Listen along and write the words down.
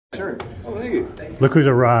shirt. Oh, thank you. Look who's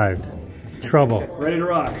arrived. Trouble. Ready to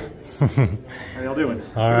rock. How y'all doing?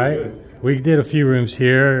 All right. We did a few rooms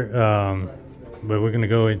here, but we're going to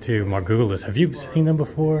go into Margules. Have you seen them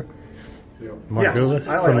before? Margules?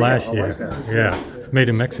 Yes, from last year. Yeah, made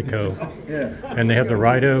in Mexico. Yeah. And they have the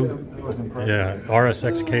Raidho, yeah,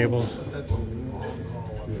 RSX cables.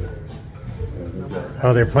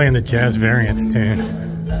 Oh, they're playing the Jazz Variants tune.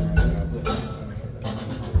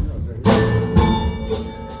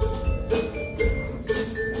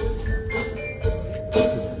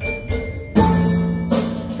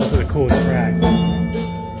 This is a cool track.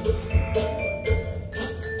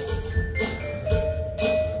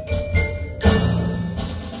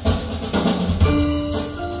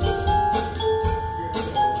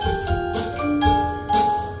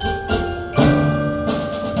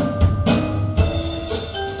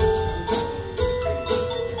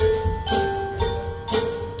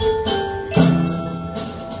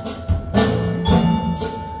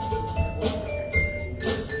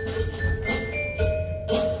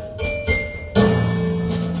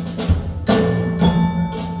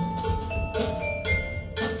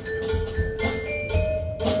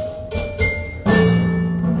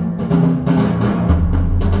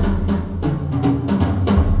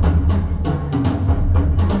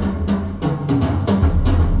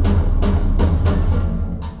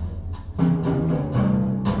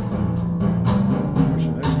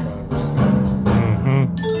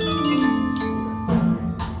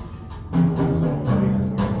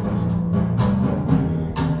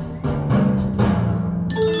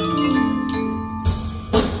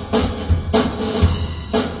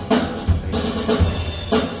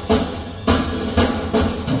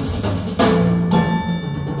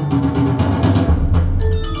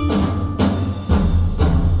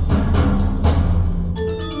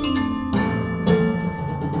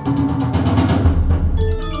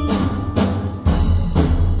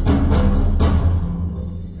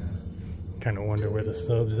 Kind of wonder where the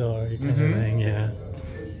subs are, kind of thing, yeah.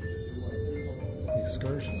 The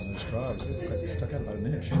excursion on those drives, they stuck out about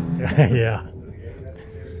an inch. Yeah.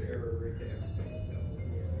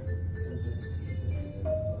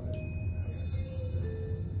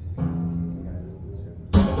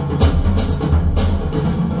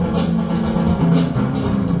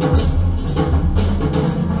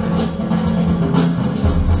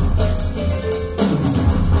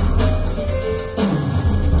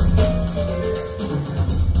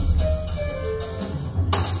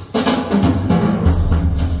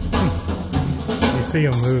 See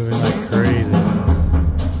them moving like crazy.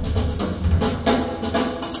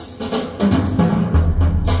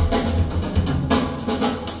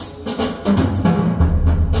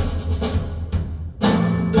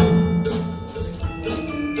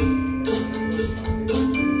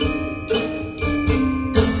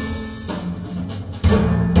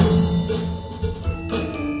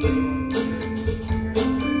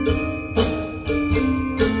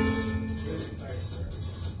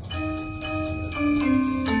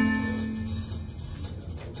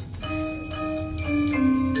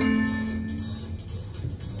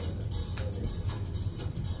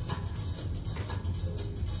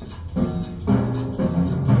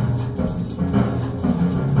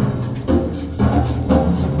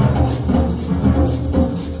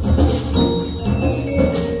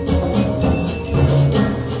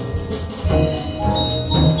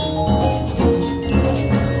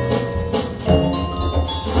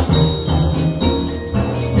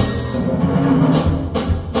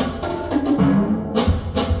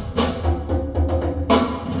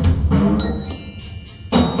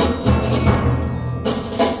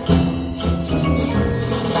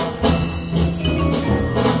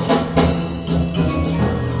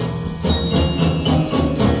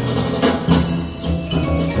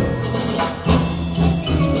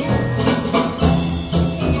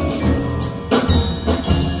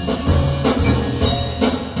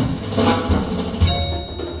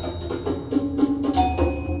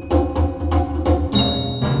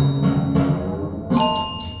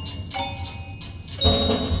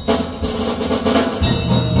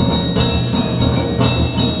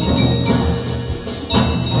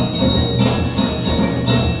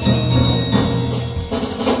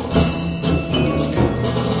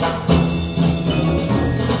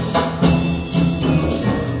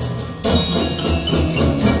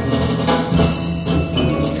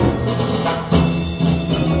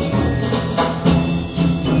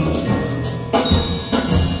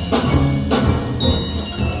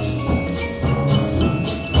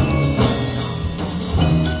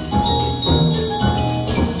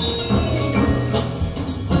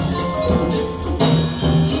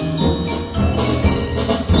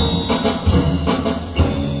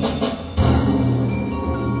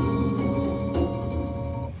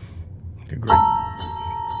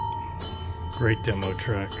 Great demo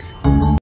track.